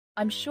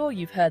I'm sure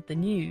you've heard the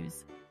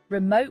news.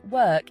 Remote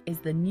work is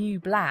the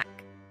new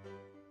black.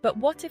 But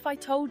what if I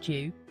told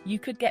you you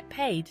could get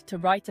paid to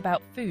write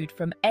about food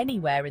from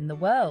anywhere in the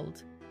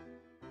world?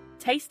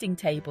 Tasting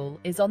Table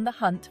is on the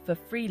hunt for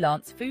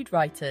freelance food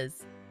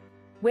writers.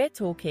 We're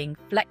talking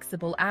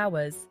flexible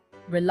hours,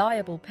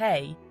 reliable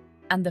pay,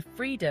 and the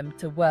freedom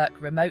to work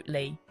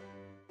remotely.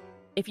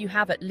 If you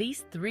have at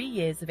least 3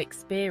 years of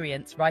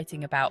experience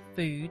writing about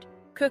food,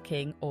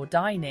 cooking, or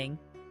dining,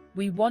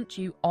 we want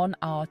you on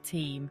our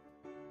team.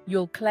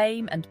 You'll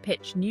claim and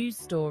pitch news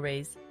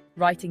stories,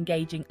 write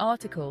engaging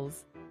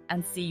articles,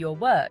 and see your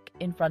work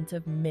in front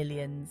of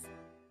millions.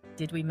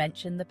 Did we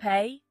mention the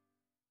pay?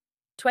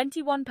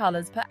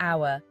 $21 per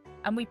hour,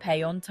 and we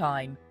pay on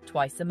time,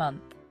 twice a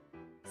month.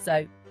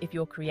 So, if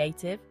you're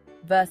creative,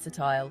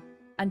 versatile,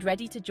 and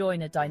ready to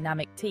join a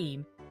dynamic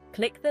team,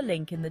 click the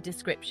link in the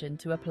description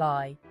to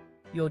apply.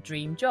 Your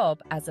dream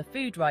job as a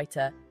food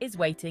writer is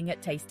waiting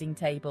at Tasting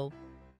Table.